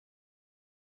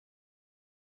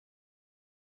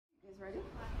Ready?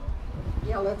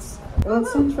 Yeah, let's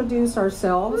introduce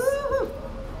ourselves.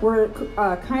 We're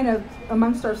kind of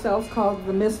amongst ourselves called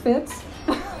the Misfits.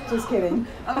 Just kidding.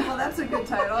 Oh, well, that's a good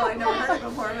title. I never heard it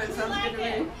before, but it sounds good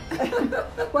to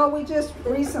me. Well, we just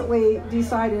recently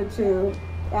decided to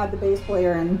add the bass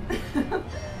player and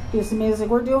do some music.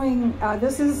 We're doing,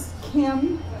 this is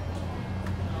Kim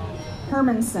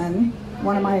Hermanson,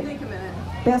 one of my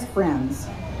best friends.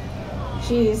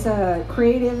 She's a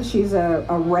creative, she's a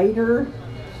writer,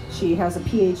 she has a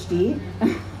PhD,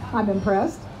 I'm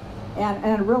impressed,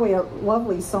 and really a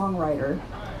lovely songwriter.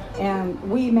 And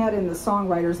we met in the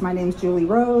Songwriters. My name's Julie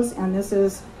Rose, and this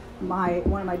is one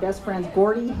of my best friends,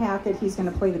 Gordy Hackett. He's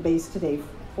going to play the bass today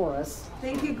for us.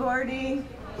 Thank you, Gordy.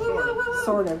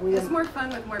 Sort of. It's more fun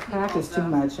with more people. Practice too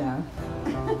much, yeah.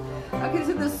 Okay,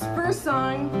 so this first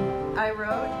song I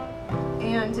wrote,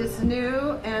 and it's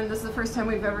new, and this is the first time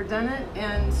we've ever done it,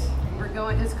 and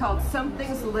it's called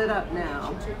Something's Lit Up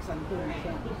Now.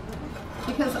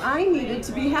 Because I needed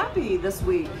to be happy this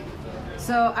week.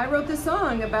 So I wrote this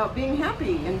song about being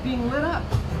happy and being lit up.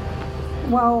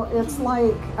 Well, it's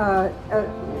like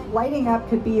lighting up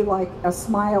could be like a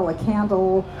smile, a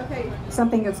candle,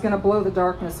 something that's going to blow the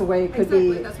darkness away. It could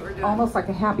be almost like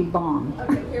a happy bomb.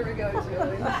 Okay, here we go,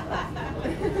 Julie.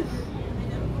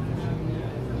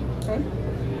 Okay.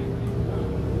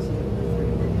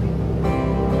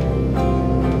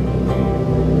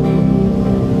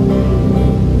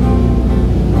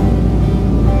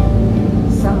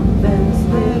 Something's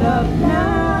lit up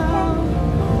now.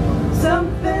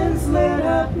 Something's lit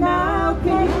up now.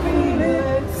 Can you feel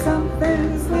it?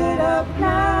 Something's lit up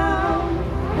now.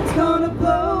 It's gonna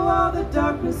blow all the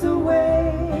darkness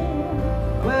away.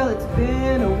 Well, it's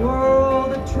been a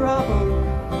world of trouble.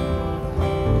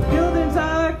 Buildings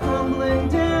are crumbling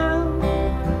down.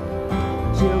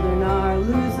 Children are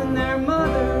losing their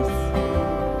mothers.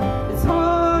 It's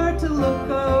hard to look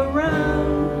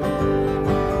around.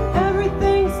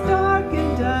 Everything's dark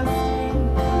and dusty,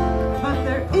 but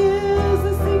there is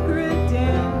a secret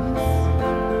dance.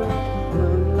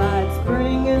 Moonlight's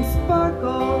bringing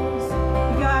sparkles.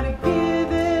 You gotta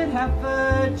give it half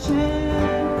a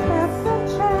chance. Half a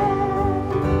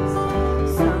chance.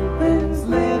 Something's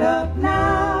lit up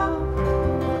now.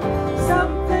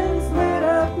 Something's lit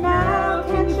up now.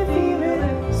 Can't you feel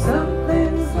it?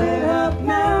 Something's lit up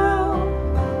now.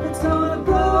 It's gonna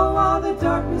blow all the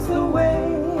darkness away.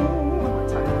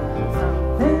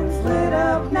 Something's lit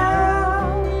up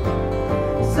now.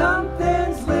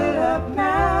 Something's lit up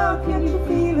now. Can you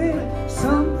feel it?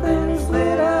 Something's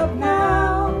lit up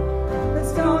now.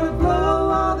 It's gonna blow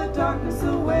all the darkness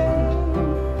away.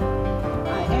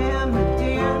 I am a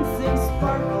dancing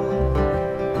sparkle.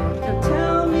 Don't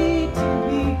tell me to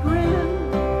be grim.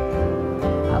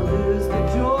 I lose the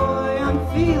joy I'm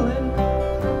feeling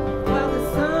while the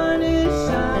sun is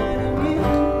shining in.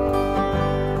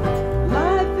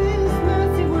 Life is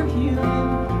messy, we're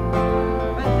human,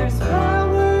 but there's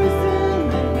flowers in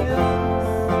the hills.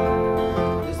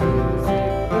 There's music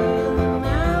in the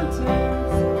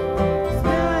mountains. This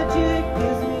magic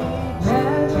gives me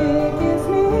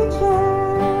chills.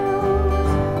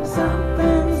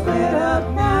 Something's lit up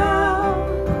now.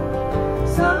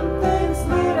 Something's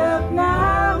lit up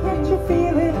now. Can't you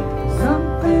feel it?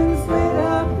 Something's lit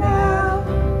up now.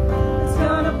 It's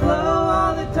gonna blow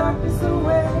all the darkness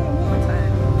away.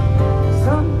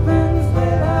 Something's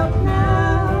lit up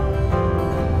now.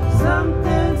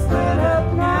 Something's lit up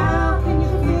now. Can you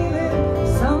feel it?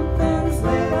 Something's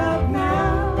lit up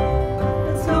now.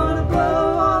 It's gonna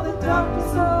blow all the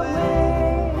darkness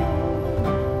away.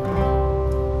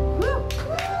 Woo!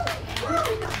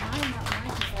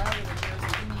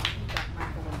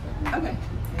 Okay.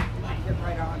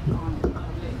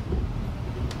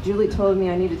 Julie told me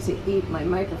I needed to eat my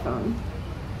microphone.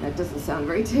 That doesn't sound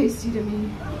very tasty to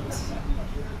me.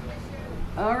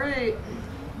 All right,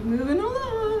 moving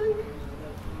along.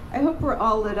 I hope we're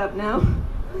all lit up now.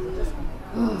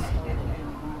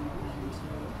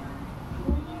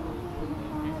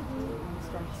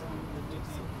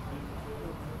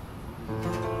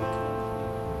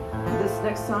 This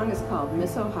next song is called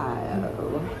Miss Ohio.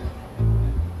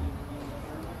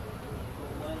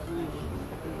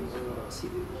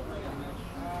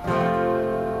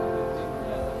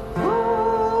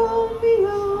 Oh, me,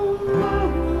 oh, my.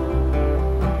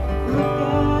 Look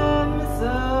at Miss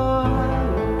Ohio.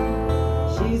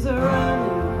 She's a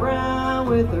running around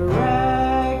with a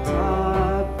rag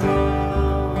top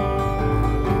down.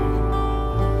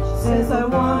 She says, I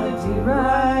want to do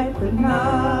right, but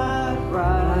not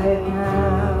right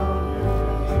now.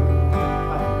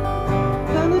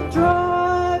 Gonna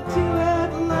drive to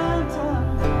Atlanta,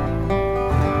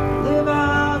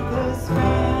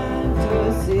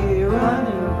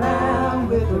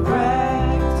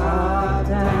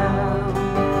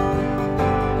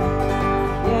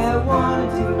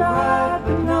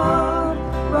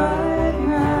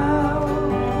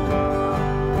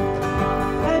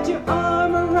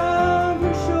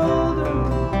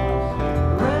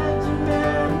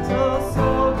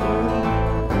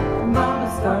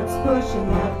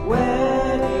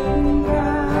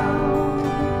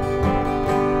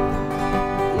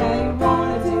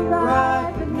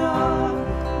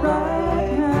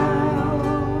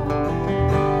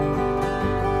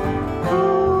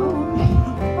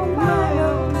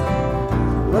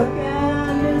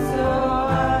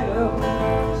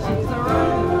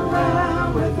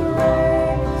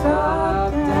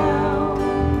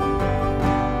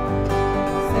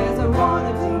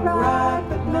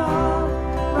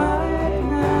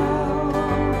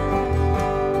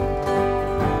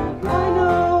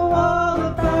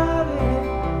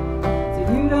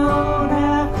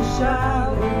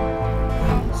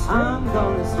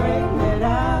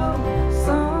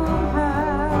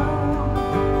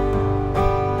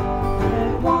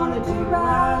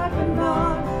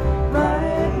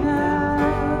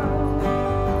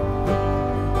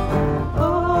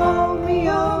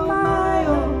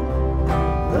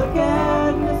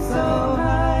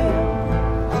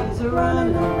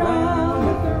 running around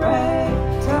with the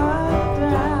rag tied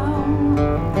down.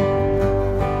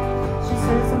 She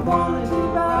says, I wanted to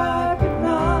ride, but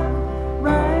not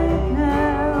right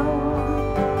now.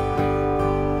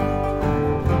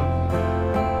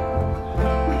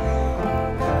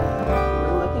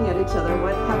 We're looking at each other.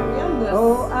 How do we end this?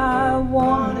 Oh, I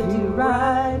wanted to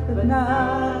ride, but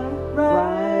not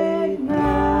right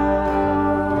now.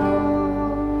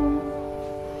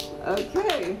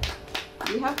 Okay.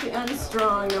 We have to end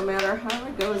strong no matter how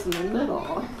it goes in the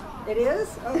middle. It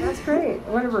is? Oh, that's great.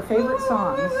 One of her favorite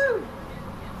songs.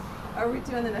 Are we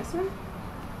doing the next one?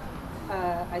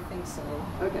 I think so.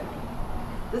 Okay.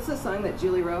 This is a song that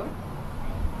Julie wrote.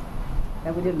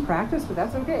 That we didn't practice, but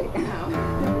that's okay. No.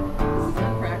 This is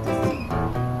unpracticed.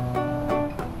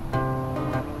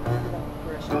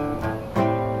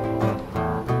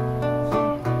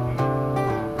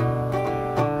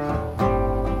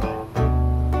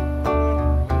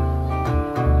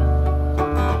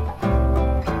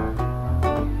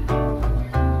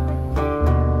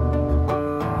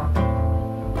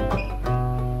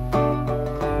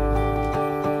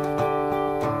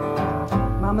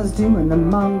 Mama's doing the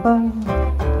mamba,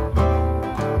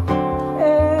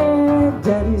 and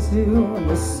Daddy's doing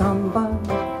the samba.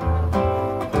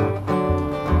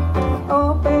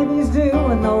 Oh, baby's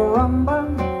doing the rumba.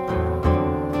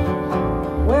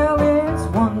 Well, it's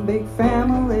one big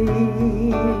family.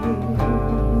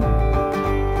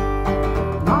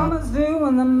 Mama's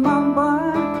doing the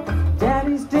mamba,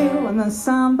 Daddy's doing the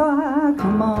samba.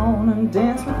 Come on and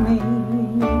dance with me.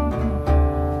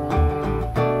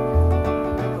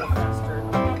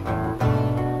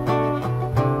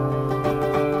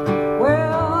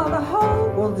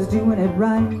 Doing it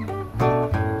right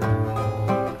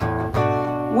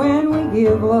when we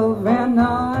give love and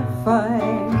not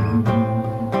fight.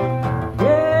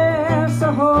 Yes,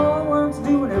 the whole world's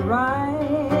doing it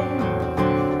right,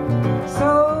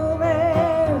 so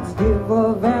let's give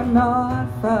love and not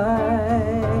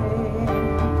fight.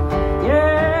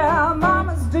 Yeah,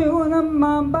 Mama's doing the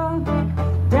mamba,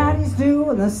 Daddy's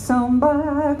doing the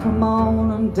samba. Come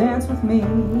on and dance with me.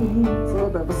 It's a little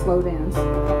bit of a slow dance.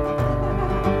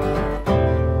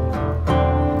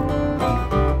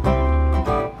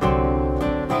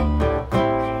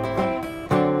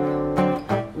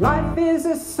 Life is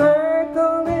a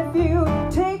circle if you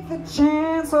take the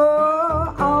chance.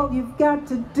 Oh, all you've got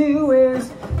to do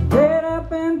is get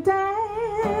up and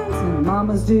dance. And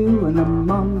Mama's doing the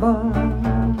mamba,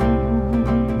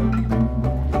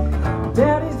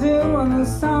 Daddy's doing the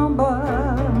samba,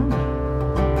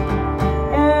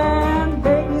 and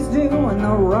baby's doing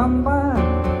the rumba.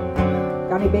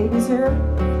 Got any babies here?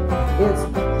 It's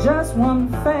just one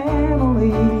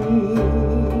family.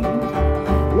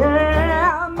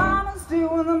 Yeah, Mama's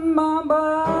doing the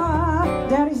mamba,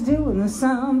 Daddy's doing the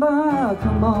samba.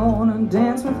 Come on and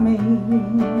dance with me.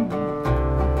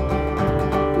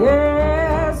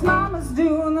 Yes, Mama's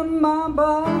doing the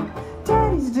mamba,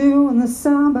 Daddy's doing the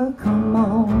samba. Come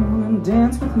on and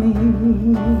dance with me.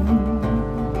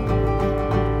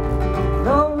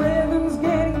 The rhythm's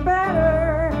getting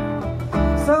better,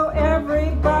 so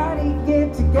everybody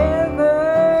get together.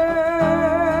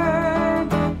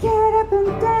 Get up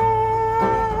and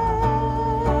dance.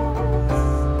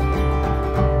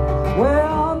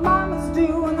 Well, Mama's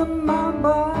doing the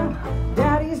mamba,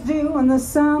 Daddy's doing the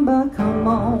samba. Come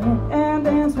on and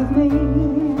dance with me.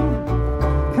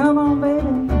 Come on,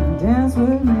 baby, dance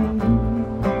with me.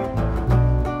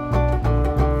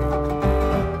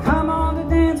 Come on to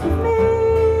dance with me.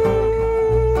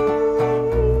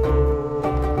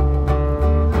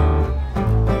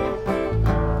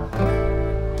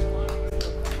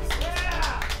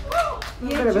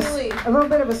 Yeah, Julie. A little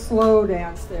bit of a slow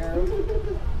dance there.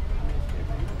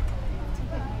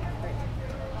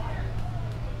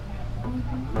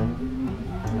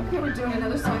 Okay, we're doing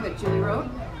another song that Julie wrote.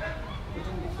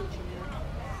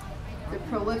 The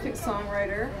prolific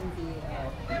songwriter.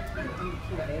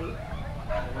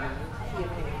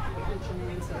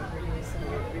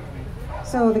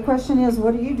 So the question is,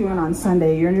 what are you doing on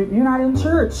Sunday? You're not in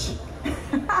church.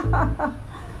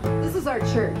 This is our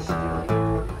church, Julie.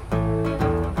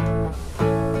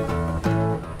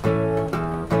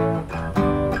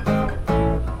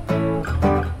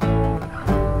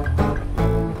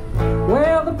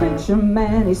 Well, the preacher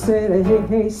man, he said, hey,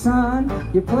 hey, son,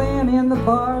 you're playing in the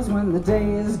bars when the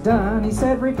day is done. He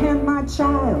said, repent, my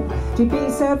child, to be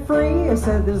set free. I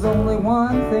said, there's only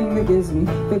one thing that gives me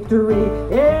victory.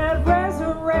 It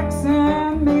resurrects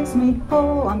and makes me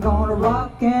whole. I'm gonna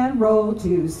rock and roll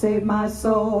to save my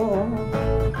soul.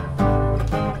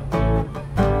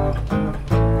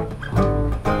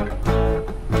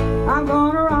 I'm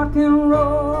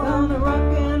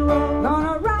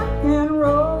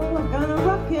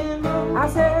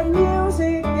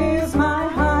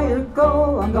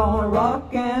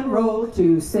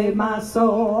save my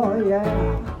soul, yeah.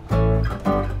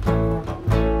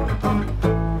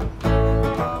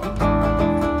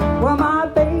 Well, my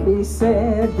baby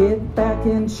said, get back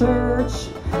in church.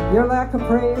 Your lack of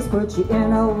praise puts you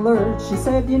in a lurch. She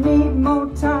said you need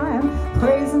more time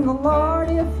praising the Lord.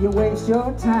 If you waste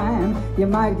your time, you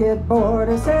might get bored.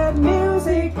 I said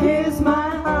music is my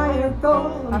higher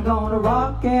goal. I'm gonna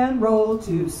rock and roll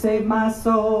to save my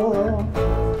soul.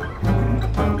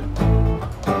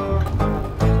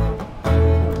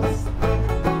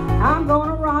 I'm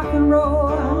gonna rock and roll.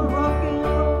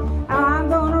 I'm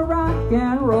gonna rock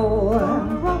and roll.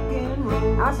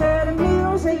 I said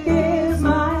music is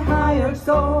my higher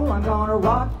soul. I'm gonna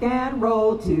rock and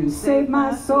roll to save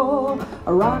my soul.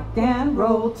 Rock and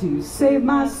roll to save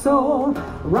my soul.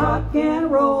 Rock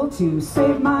and roll to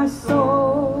save my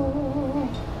soul.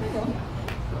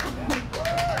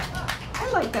 I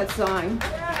like that song.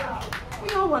 We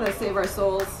all want to save our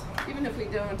souls, even if we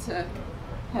don't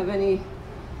have any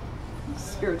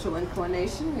spiritual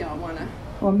inclination. We all want to.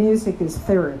 Well, music is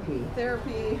therapy.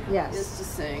 Therapy Yes. is to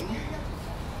sing.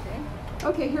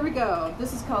 Okay, here we go.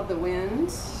 This is called The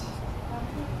Wind.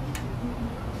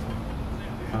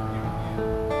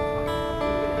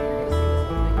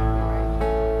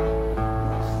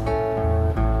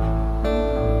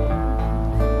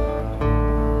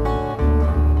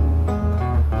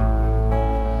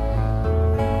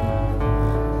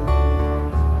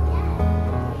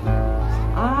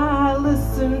 I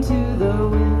listen to the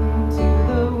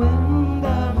wind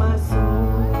of my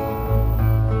soul.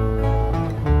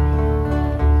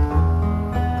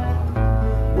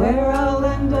 Where I'll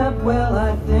end up, well,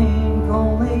 I think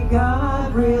only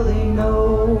God really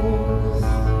knows.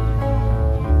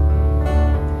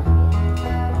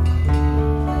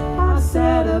 I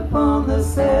sat upon the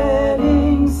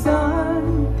setting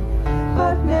sun,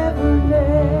 but never,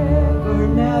 never,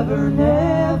 never,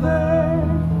 never,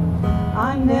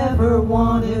 I never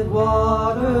wanted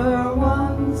water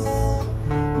once.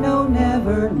 No,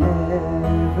 never,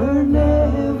 never,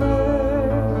 never.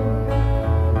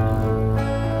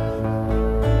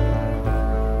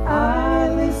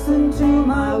 To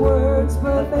my words,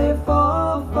 but they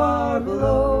fall far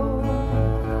below.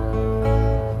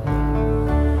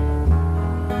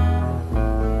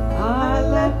 I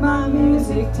let my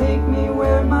music take me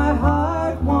where my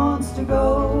heart wants to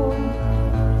go.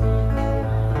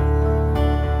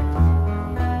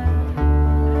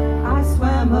 I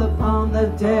swam upon the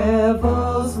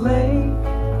devil's lake,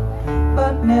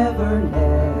 but never,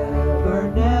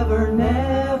 never, never,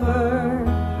 never,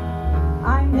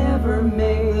 I never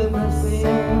made the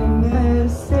same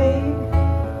mistake.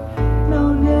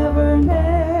 No, never,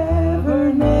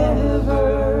 never, never.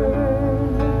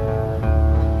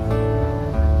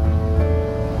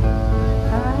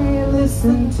 I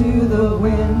listen to the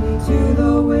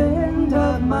wind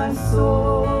of my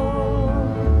soul.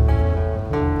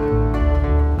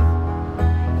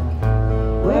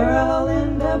 Where I'll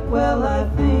end up, well, I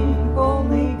think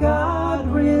only God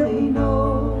really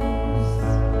knows.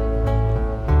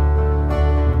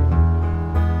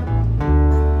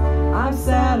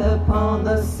 Sat upon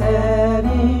the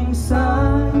setting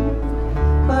sun,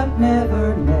 but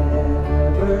never,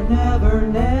 never, never,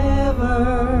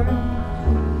 never,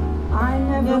 I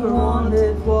never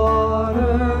wanted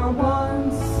water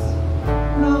once.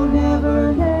 No,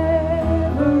 never,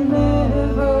 never,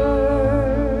 never,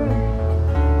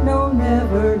 no,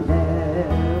 never,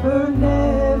 never,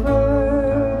 never,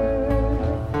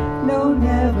 no,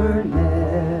 never,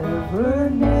 never,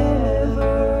 never.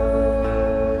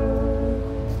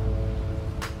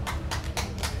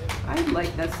 I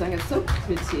like that song. It's so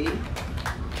pretty.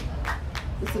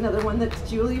 It's another one that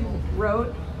Julie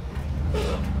wrote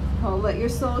called Let Your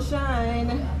Soul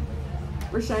Shine.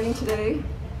 We're shining today.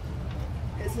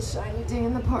 It's a shiny day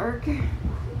in the park.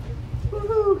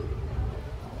 Woohoo!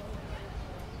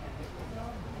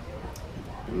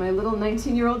 My little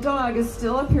 19-year-old dog is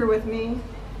still up here with me,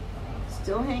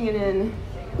 still hanging in.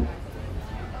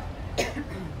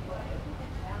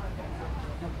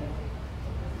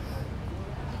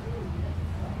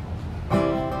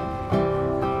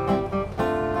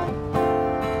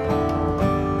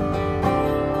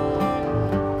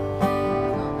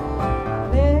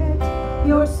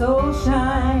 Your soul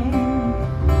shine,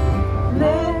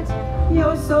 let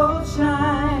your soul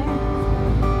shine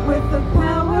with the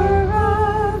power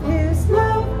of His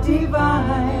love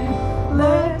divine.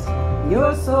 Let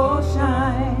your soul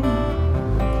shine,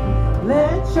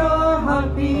 let your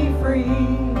heart be free,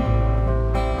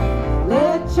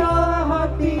 let your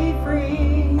heart be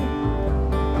free.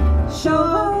 Show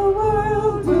the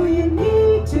world who you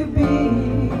need to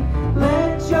be,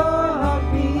 let your heart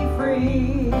be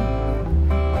free.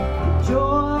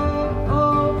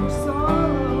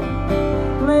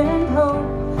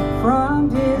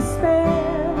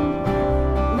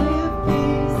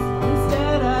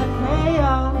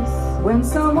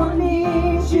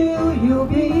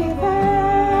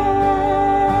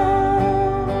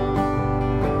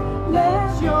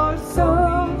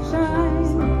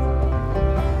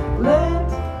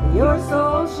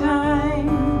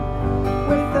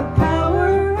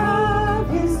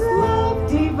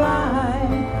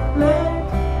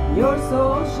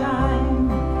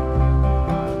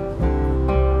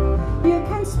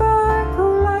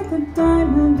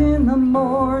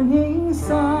 morning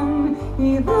sun,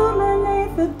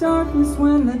 illuminate the darkness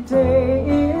when the day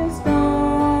is done.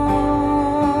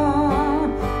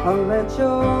 Let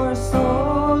your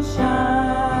soul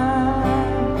shine.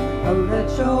 Let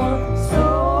your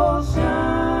soul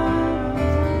shine.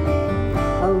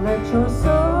 Let your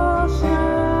soul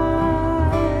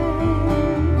shine.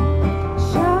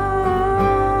 Shine.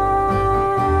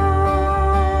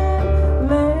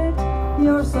 Let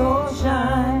your soul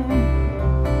shine.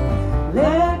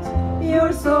 Let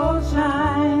your soul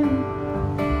shine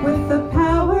with the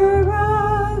power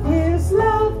of His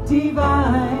love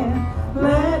divine.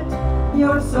 Let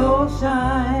your soul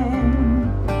shine.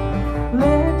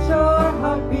 Let your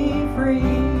heart be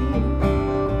free.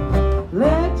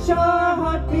 Let your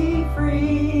heart be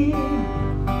free.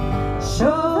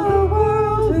 Show the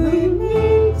world who you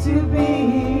need to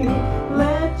be.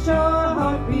 Let your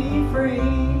heart be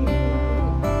free.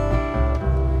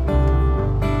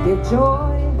 Give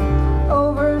joy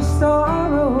over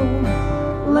sorrow.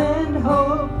 Lend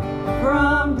hope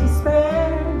from despair.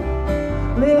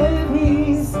 Live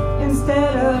peace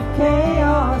instead of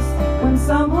chaos. When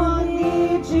someone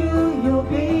needs you, you'll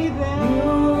be there.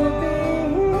 You'll be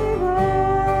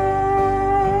there.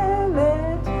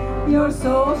 Let your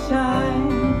soul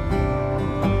shine.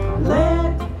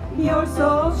 Let your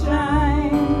soul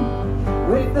shine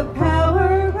with the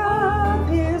power of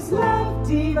His love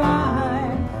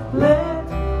divine. Let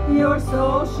your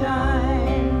soul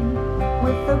shine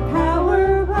with the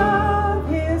power of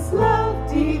His love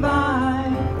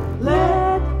divine.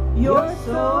 Let your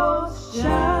soul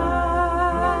shine.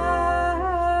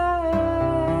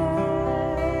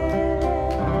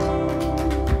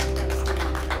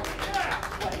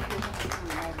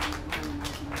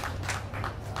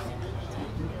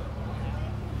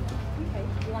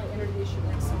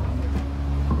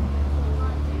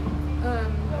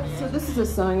 So this is a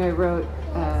song I wrote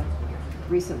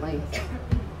recently.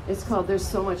 It's called There's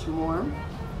So Much More.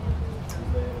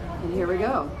 And here we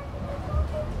go.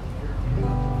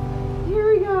 Here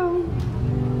we go.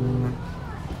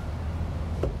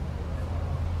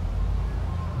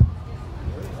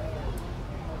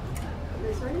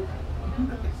 This ready?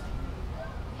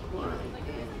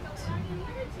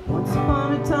 Once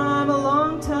upon a time, a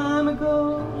long time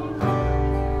ago.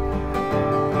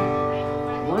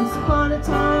 Once upon a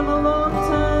time, a long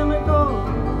time ago.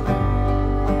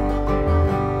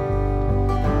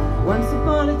 Once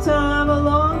upon a time, a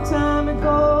long time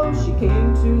ago, she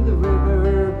came to the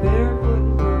river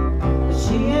barefoot, but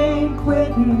she ain't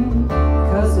quitting,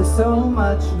 'cause there's so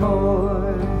much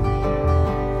more.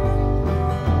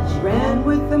 She ran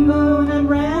with the moon and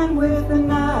ran with the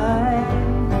night.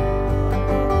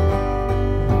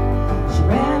 She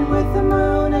ran with the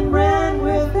moon and ran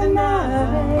with the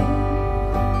night.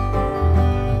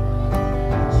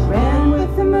 She ran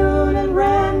with the moon and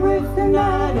ran with the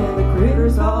night, and the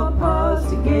critters all paused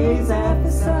to gaze at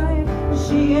the sight. But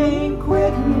she ain't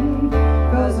quitting,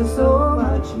 'cause there's so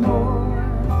much more.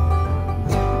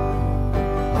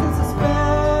 It's a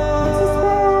spell, it's a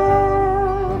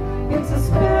spell, it's a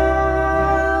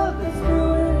spell that's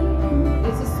brewing.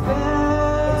 It's a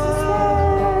spell, it's a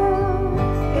spell,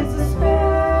 it's a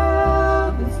spell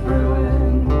that's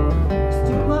brewing. It's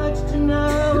too much to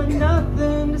know and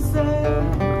nothing to say.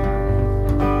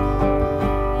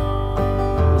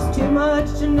 There's too much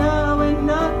to know and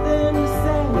nothing to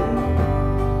say.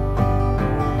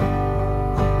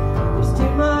 There's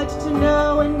too much to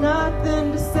know and nothing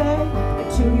to say. A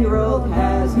 2-year-old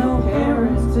has no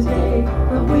parents today,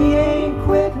 but we ain't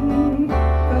quitting,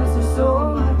 'cause there's so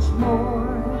much more.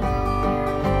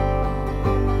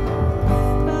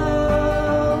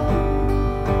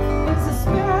 It's a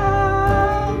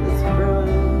spell that's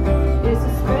brewing. It's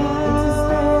a spell.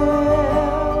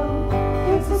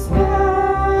 It's a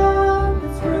spell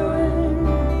that's brewing.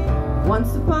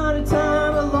 Once upon a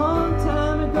time, a long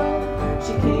time ago,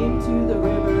 she came to the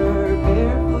river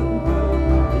barefoot and broke,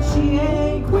 but she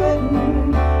ain't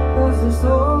quitting, 'cause there's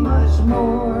so much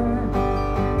more.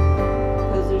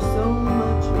 'Cause there's so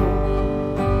much more.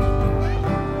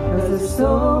 'Cause there's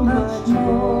so much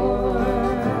more.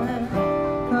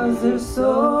 'Cause there's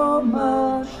so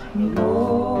much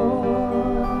more.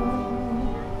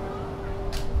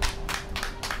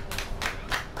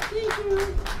 Thank you.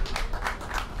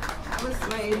 That was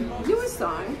my newest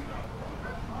song.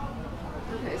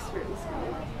 Okay, screw this guy.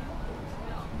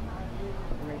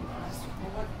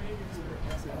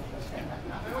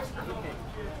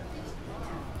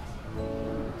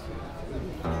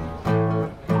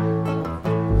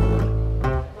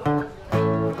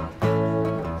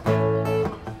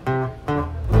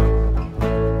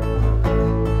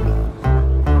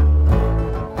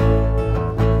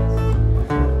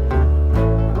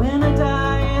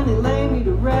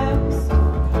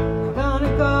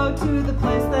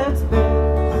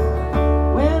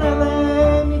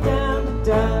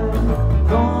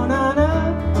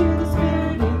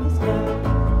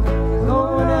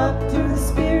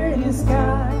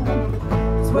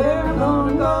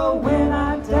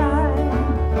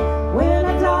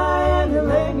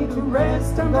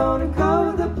 rest. I'm gonna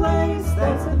go to the place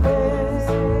that's the best.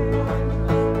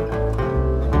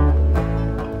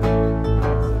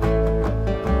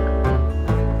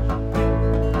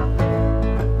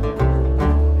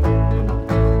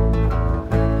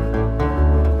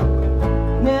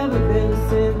 Never been a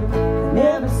sinner,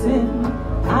 never sinned.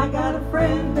 I got a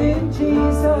friend in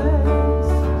Jesus.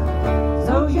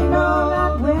 So you know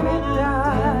that when I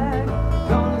die,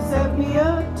 gonna set me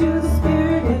up to the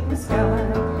Spirit in the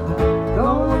sky.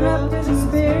 Going up to the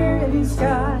Spirit in the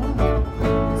sky.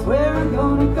 It's where I'm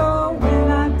gonna go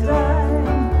when I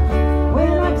die.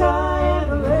 When I die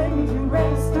and they lay me to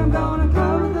rest, I'm gonna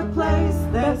go to the place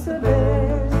that's the best.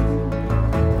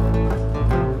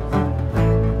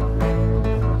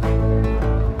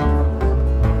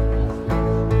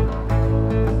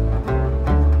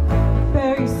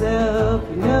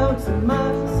 You know it's a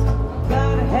must.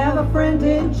 Gotta have a friend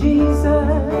in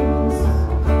Jesus.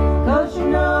 'Cause you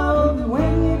know that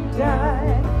when you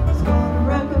die, it's gonna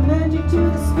recommend you to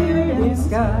the Spirit in the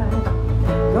sky.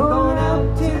 Going up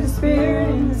to the Spirit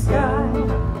in the sky.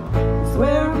 It's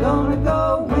where I'm gonna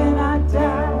go when I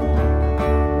die.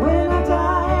 When I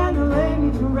die and they lay me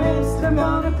to rest, I'm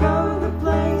gonna go to the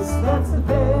place that's the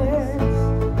best.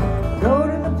 Go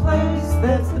to the place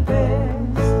that's the best.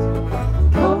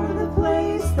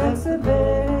 That's the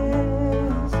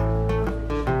best.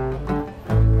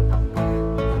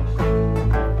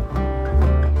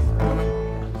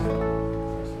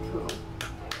 Cool.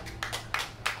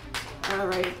 All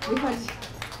right, we had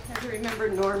to remember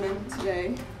Norman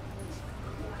today.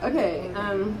 Okay,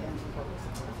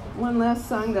 one last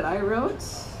song that I wrote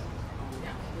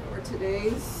for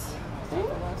today's thing.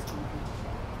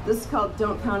 This is called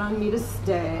 "Don't Count on Me to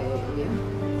Stay."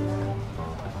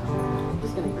 I'm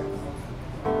just gonna grab it.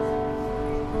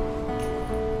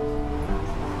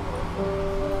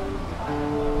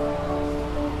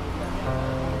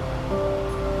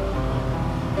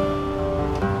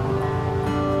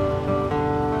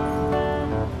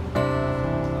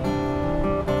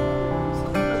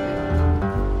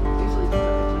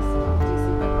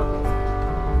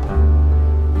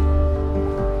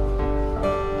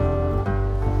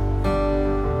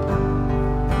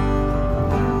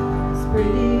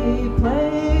 Pretty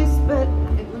place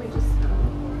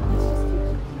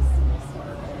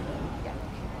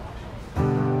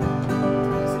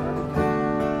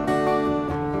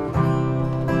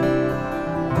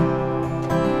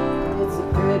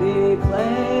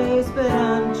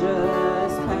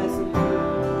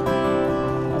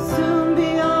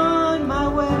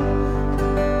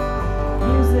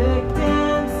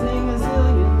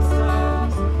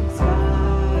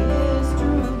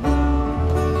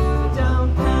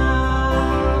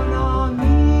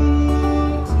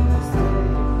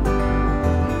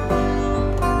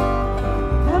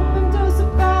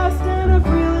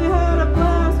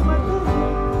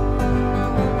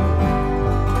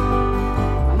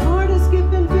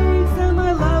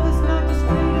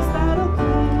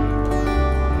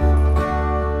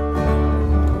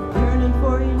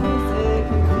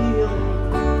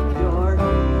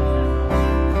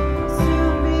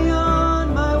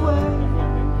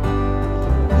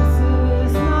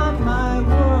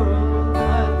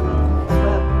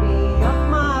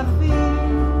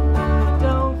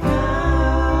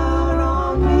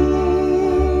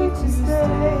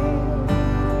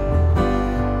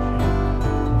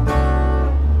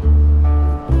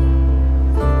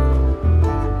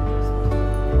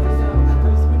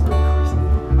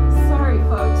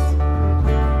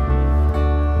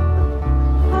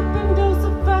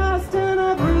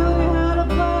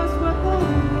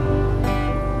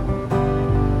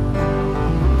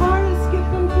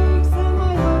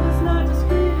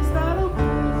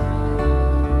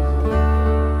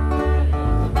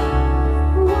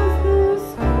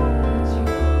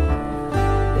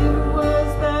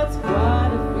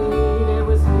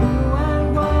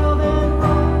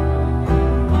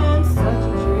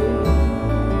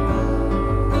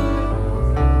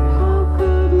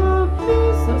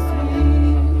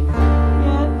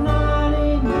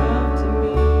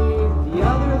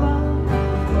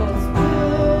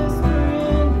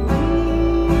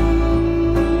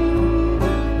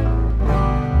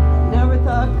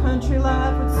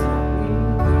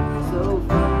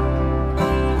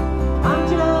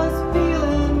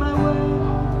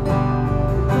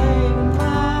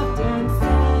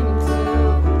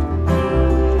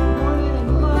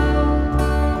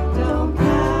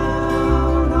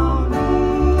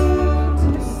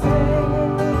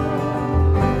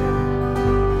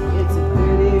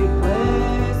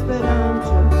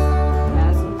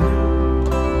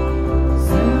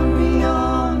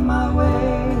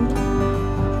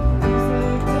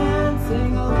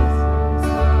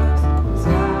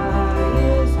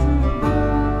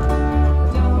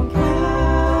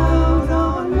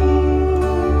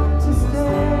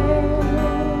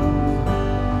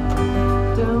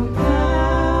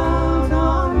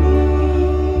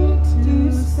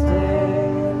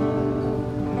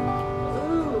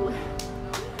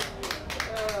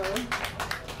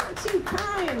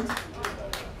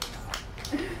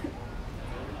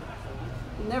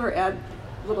add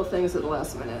little things at the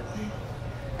last minute.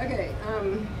 Okay.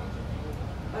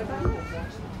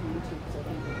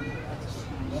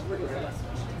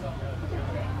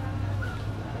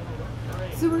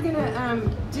 So we're gonna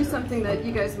do something that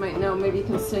you guys might know. Maybe you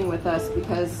can sing with us,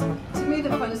 because to me the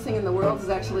funnest thing in the world is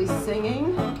actually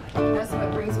singing. That's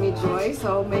what brings me joy.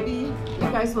 So maybe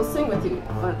you guys will sing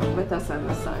with us on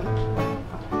this song,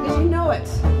 because you know it.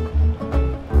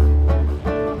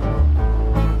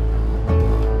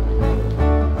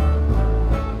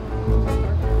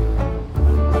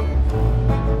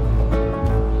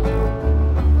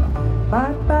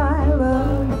 Bye-bye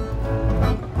love,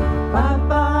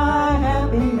 bye-bye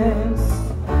happiness,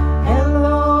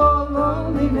 hello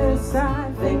loneliness, I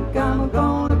think I'm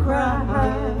gonna cry.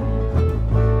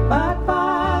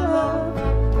 Bye-bye love,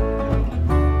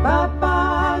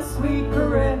 bye-bye sweet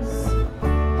caress,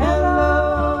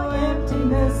 hello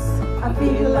emptiness, I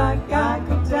feel like I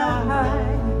could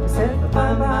die. I said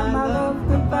bye-bye my love,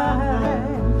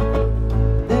 goodbye.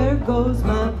 There goes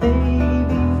my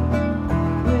baby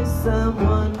with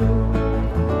someone new.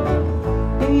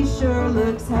 He sure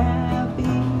looks happy,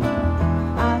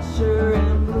 I sure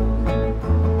am blue.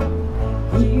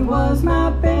 He was my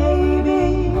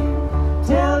baby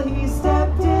till he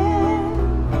stepped in.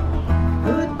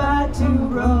 Goodbye to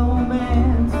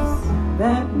romance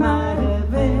that might have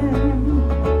been.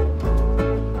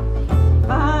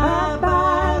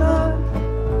 Bye-bye love,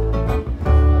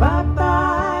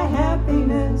 bye-bye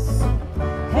happiness,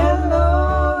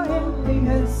 hello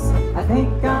emptiness, I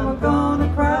think I'm gonna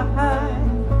cry.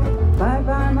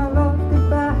 Bye-bye my love,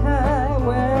 goodbye.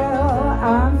 Well,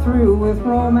 I'm through with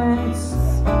romance,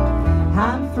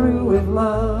 I'm through with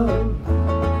love,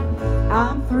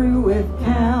 I'm through with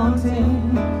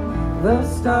counting the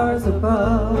stars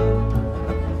above.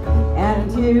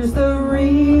 And here's the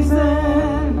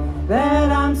reason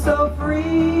that I'm so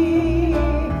free.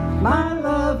 My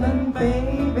loving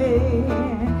baby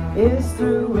is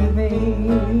through with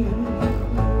me.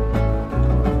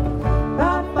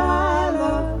 Bye-bye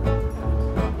love,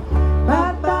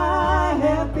 bye-bye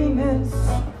happiness,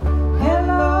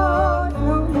 hello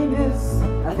loneliness,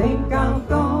 I think I'm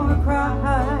gonna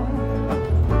cry.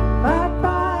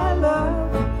 Bye-bye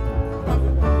love,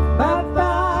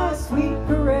 bye-bye sweet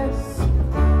caress,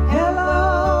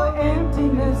 hello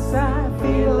emptiness, I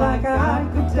feel like I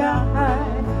could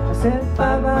die. I said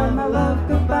bye-bye my love,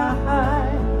 goodbye.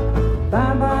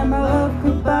 Bye-bye my love,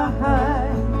 goodbye.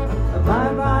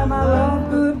 Bye-bye my love,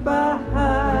 goodbye.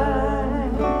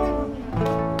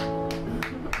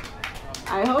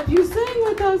 I hope you sing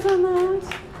with us on that.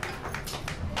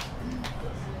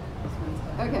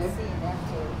 Okay.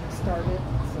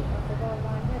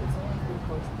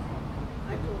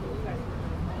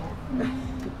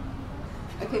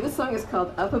 Okay, this song is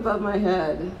called Up Above My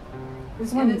Head.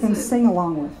 This one you can sing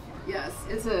along with. Yes,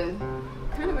 it's a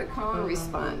kind of a call and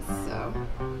response, so.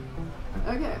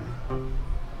 Okay.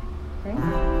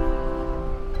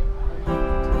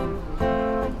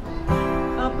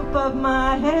 Up above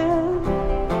my head,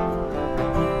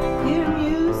 hear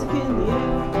music in the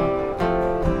air.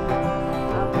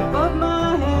 Up above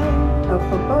my head, Up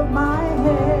above my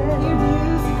head, hear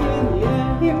music in the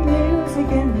air. hear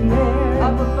music in the air.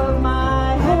 Up above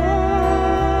my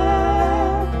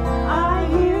head, I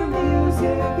hear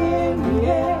music in the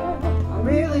air. I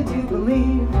really do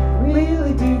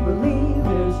believe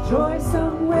there's joy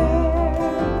somewhere.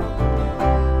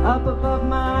 Up above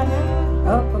my head,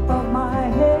 Up above my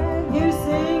head, you're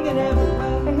singing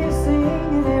everywhere. you're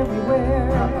singing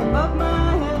everywhere. Up above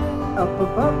my head, Up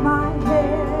above my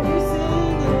head, you're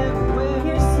singing everywhere.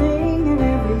 you're singing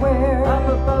everywhere. Up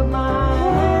above my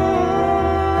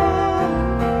head,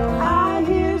 I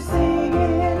hear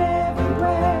singing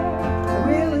everywhere. I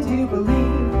really do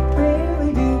believe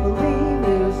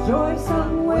there's joy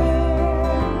somewhere.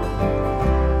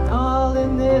 All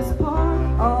in this park,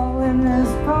 All in this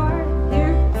park,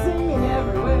 they're singing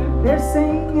everywhere. they're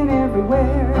singing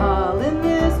everywhere. All in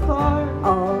this park,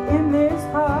 All in this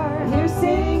park, they're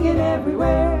singing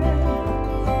everywhere.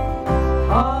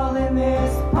 All in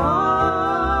this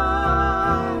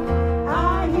park,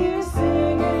 I hear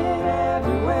singing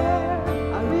everywhere.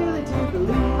 I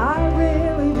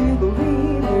really do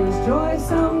believe there's joy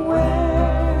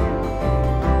somewhere.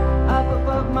 Up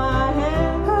above my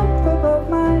head, up above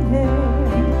my head,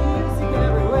 music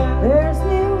everywhere. there's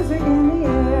music in the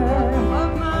air.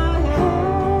 Above my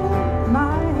head,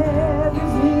 My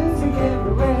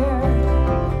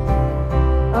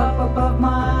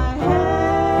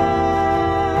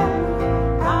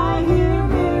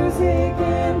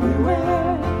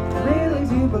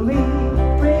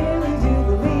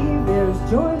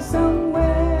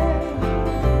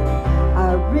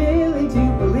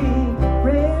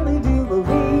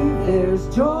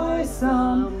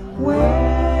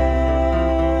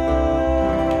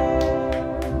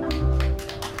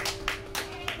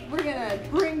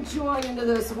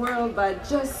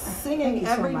singing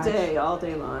so every much. day, all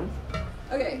day long.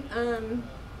 Okay,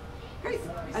 great. Do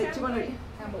you want to?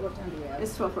 What time do we have?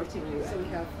 It's 12:14. So we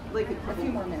have like a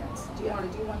few more minutes. Do you Yeah.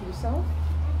 want to do one yourself?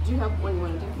 Do you have one you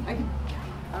want to do? I could.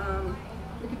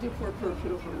 We could do Poor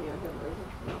Fiddle for Me. I have it right here.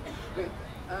 No. Great.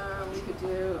 We could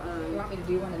do. You want me to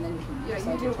do one and then you can Yeah,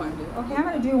 decide you do which one one. to do? Okay. Okay, I'm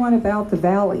going to do one about the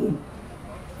valley.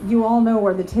 You all know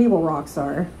where the Table Rocks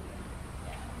are.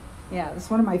 Yeah, it's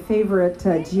one of my favorite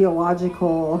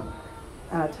geological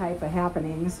type of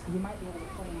happenings. You might be able to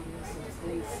play on this. It's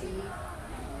AC.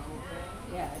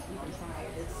 Yeah, you can try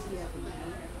it. It's CFE.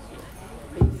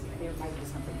 There might be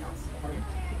something else.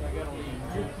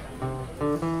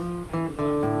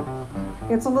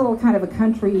 It's a little kind of a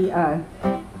country,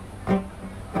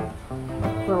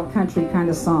 kind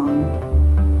of song.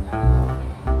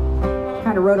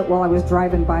 Kind of wrote it while I was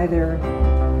driving by there.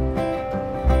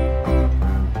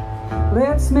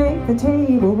 Let's make the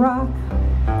table rock.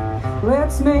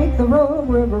 Let's make the road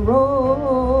river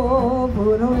roll.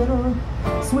 Put a little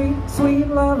sweet, sweet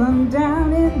lovin'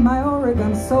 down in my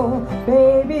Oregon soul.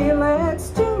 Baby, let's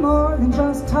do more than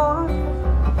just talk.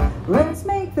 Let's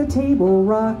make the table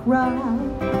rock, rock.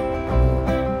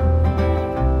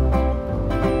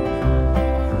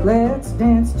 Let's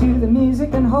dance to the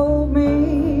music and hold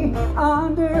me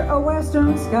under a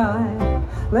western sky.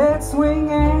 Let's swing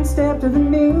and step to the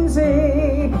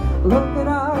music. Look at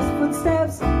our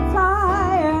footsteps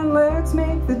fly, and let's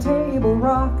make the table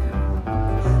rock.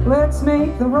 Let's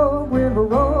make the road river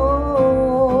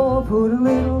roll. Put a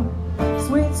little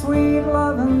sweet, sweet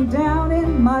lovin' down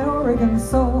in my Oregon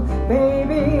soul.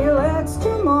 Baby, let's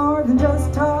do more than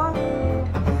just talk.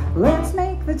 Let's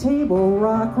make the table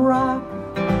rock, rock.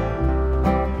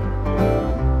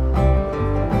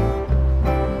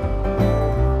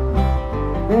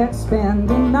 Let's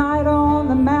spend a night on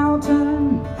the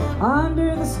mountain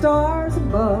under the stars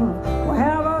above. We'll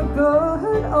have a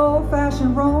good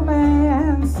old-fashioned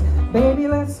romance. Baby,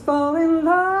 let's fall in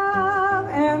love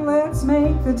and let's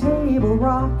make the table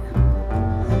rock.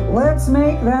 Let's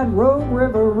make that road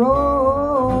river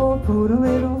roll. Put a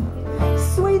little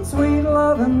sweet, sweet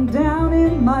lovin' down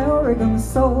in my Oregon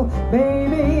soul.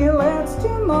 Baby, let's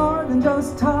do more than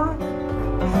just talk.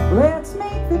 Let's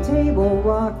make the table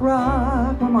rock,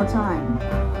 rock. One more time.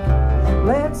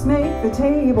 Let's make the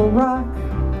table rock.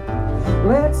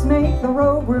 Let's make the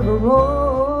road river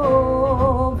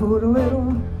roll. Put a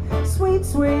little sweet,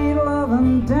 sweet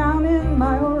lovin' down in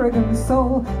my Oregon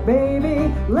soul.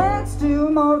 Baby, let's do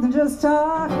more than just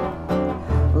talk.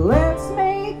 Let's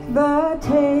make the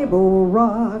table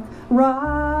rock,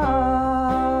 rock.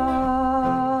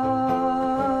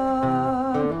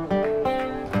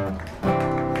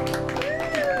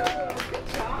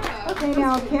 Okay,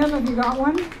 now Kim, have you got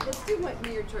one? Let's do what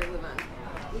Mayor Joy live on.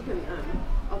 You can.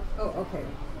 Oh, okay.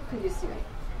 Can you see it?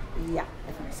 Yeah,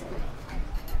 I think so.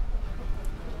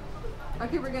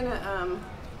 Okay, we're gonna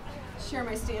share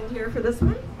my stand here for this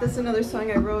one. This is another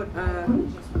song I wrote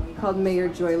called May Your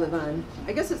Joy Live On.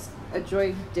 I guess it's a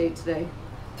joy day today.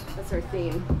 That's our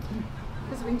theme.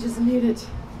 Because we just made it.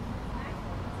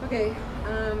 Okay.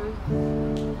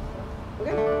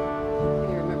 Okay. I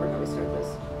can't remember how we start this.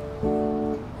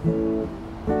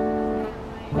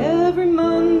 Every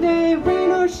Monday,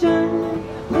 rain or shine,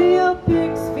 Leo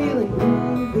picks feeling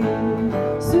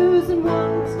groovy. Susan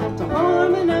wants to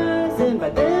harmonize, and by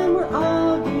then we're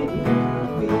all getting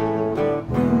goofy.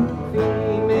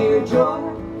 Goofy. May your joy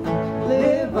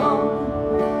live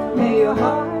on. May your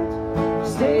heart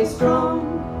stay strong,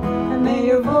 and may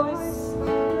your voice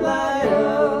light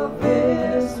up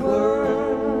this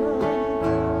world.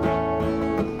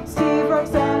 Steve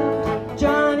rocks out,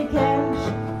 Johnny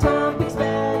Cash, Tom picks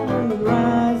Bad Moon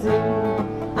Rising.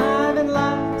 Ivan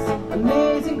likes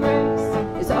Amazing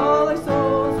Grace, is all our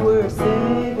souls were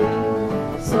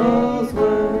saving. Souls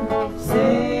were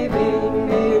saving.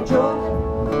 May your joy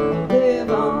live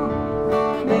on.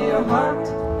 May your heart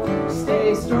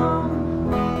stay strong.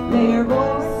 May your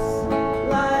voice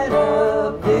light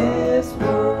up this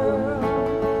world.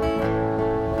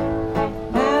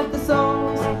 Half the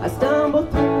songs I stumble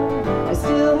through, I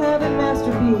still haven't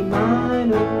mastered B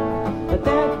minor, but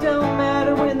that don't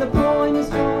matter when the point is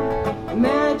true.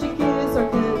 Magic is our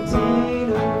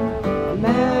container,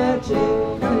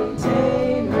 magic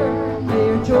container. May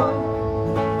your joy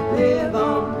live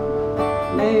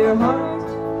on. May your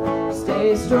heart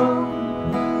stay strong.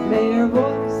 May your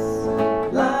voice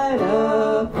light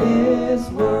up this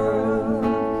world.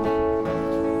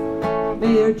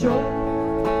 May your joy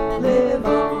live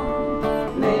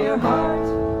on. May your heart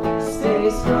stay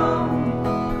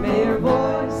strong. May your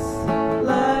voice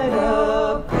light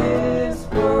up this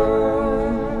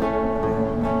world.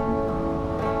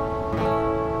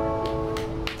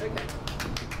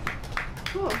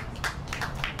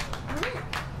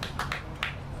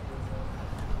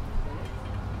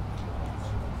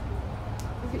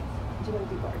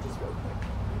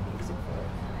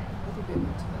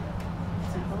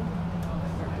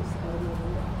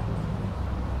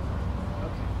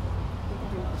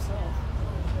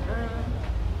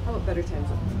 Better times.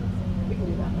 We can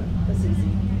do that one. That's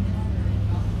easy.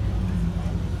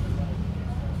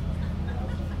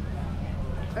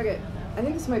 Okay, I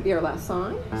think this might be our last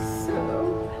song, so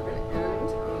we're gonna end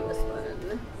on this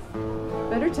one.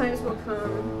 Better times will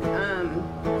come.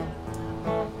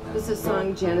 This is a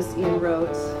song Janice Ian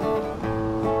wrote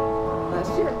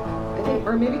last year, I think,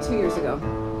 or maybe 2 years ago.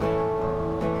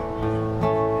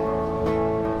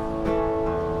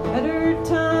 Better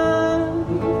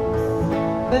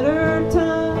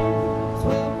times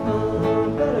will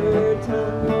come, better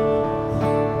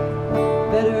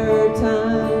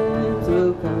times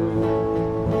will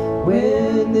come,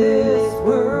 when this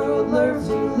world learns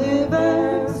to live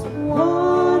as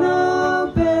one.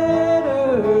 Of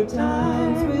better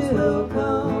times will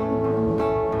come,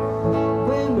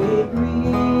 when we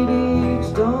greet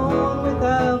each dawn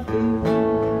without fear,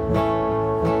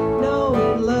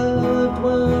 knowing loved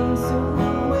ones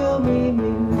soon will meet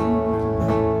me,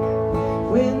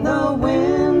 when the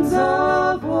winds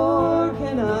of war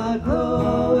cannot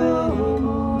blow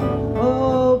anymore.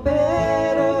 Oh,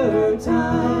 better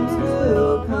times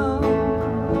will come,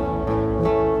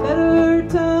 better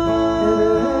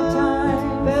times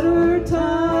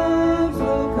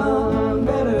will come,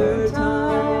 better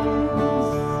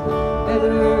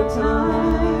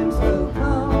times will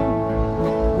come,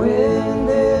 when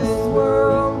this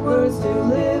world was to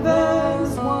live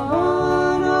as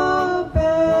one. Of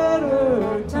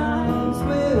better times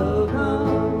will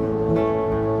come,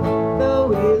 though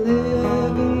we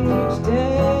live each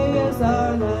day as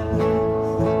our last,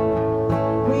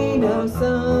 we know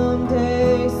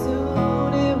someday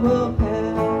soon it will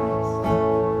pass.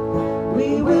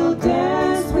 We will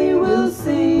dance, we will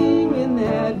sing in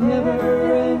that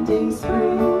never-ending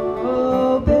spring.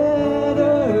 Oh,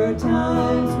 better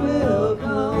times will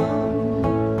come,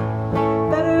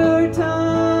 better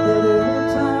times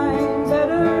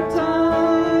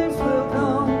will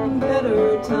come, better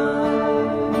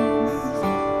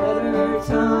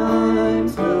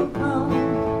times will come,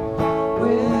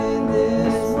 when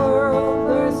this world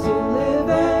learns to live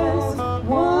as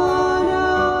one.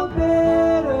 Of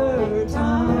better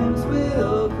times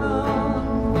will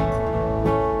come.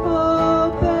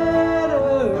 Oh,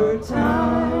 better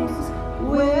times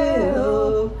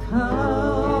will come.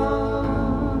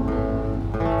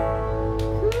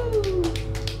 Woo.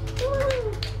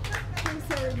 Woo. Thanks,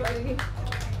 everybody.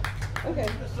 Okay.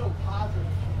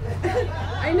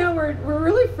 I know we're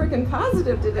really freaking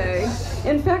positive today.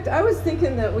 In fact, I was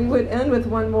thinking that we would end with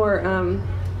one more,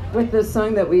 with this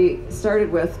song that we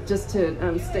started with, just to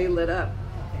stay lit up,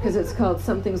 because it's called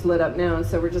Something's Lit Up Now, and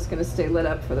so we're just going to stay lit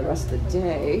up for the rest of the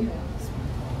day.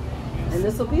 And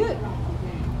this will be it.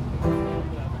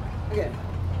 Okay.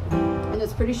 And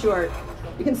it's pretty short.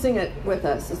 You can sing it with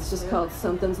us. It's just called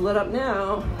Something's Lit Up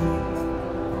Now.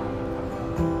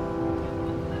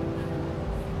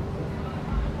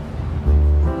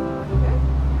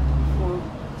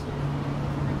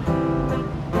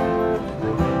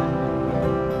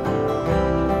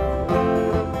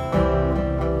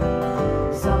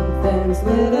 Something's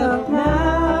lit up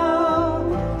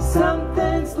now.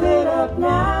 Something's lit up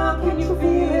now. Can you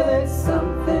feel it?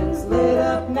 Something's lit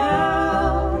up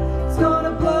now. It's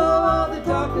gonna blow all the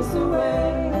darkness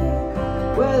away.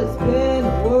 Well, it's been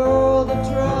a world of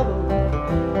trouble.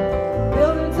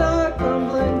 Buildings are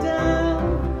crumbling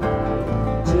down.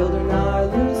 Children are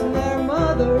losing their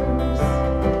mothers.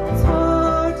 It's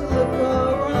hard to look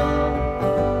around.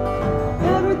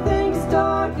 Everything's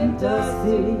dark and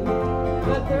dusty,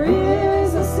 but there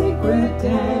is a secret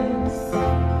dance.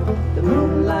 The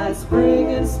moonlight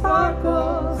spring and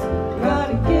sparkles.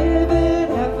 Gotta give it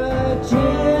half a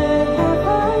chance.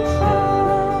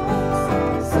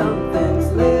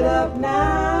 Something's lit up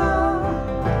now.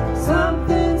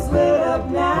 Something's lit up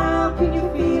now. Can you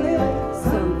feel it?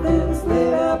 Something's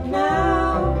lit up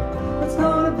now. It's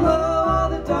gonna blow all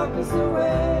the darkness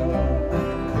away.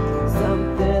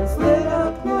 Something's lit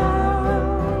up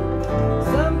now.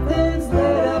 Something's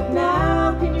lit up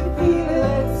now. Can you feel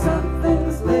it?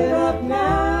 Something's lit up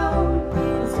now.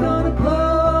 It's gonna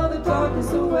blow all the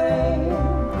darkness away.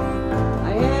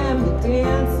 I am the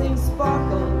dancing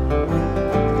sparkle.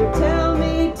 They tell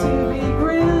me to be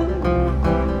grim.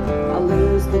 I'll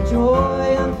lose the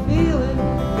joy I'm feeling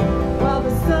while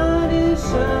the sun is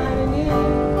shining in.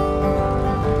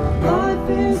 Life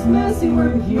is messy,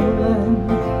 we're human,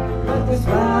 but there's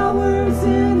flowers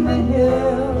in the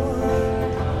hills.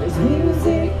 There's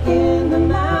music in the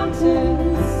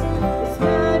mountains. This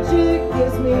magic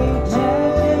gives me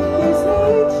chills.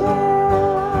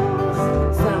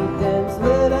 Something's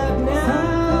lit up now.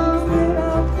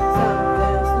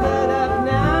 Something's lit up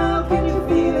now. Can you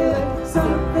feel it?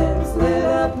 Something's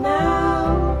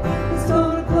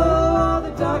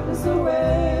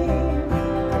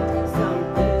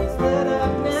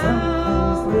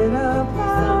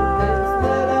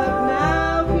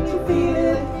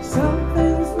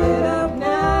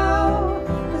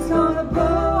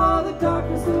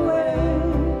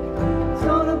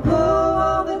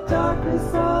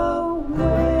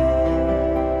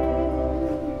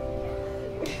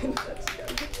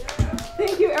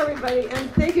everybody,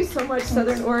 and thank you so much,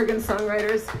 Southern Oregon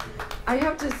Songwriters.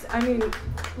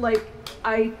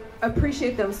 I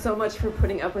appreciate them so much for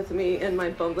putting up with me and my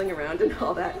bumbling around and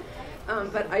all that.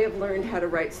 But I have learned how to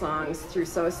write songs through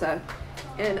SOSA,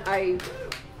 and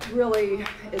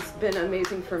it's been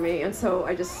amazing for me. And so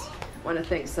I just want to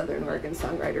thank Southern Oregon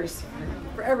Songwriters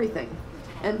for everything.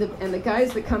 And the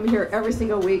guys that come here every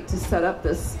single week to set up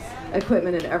this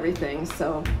equipment and everything.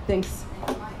 So thanks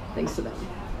to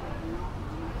them.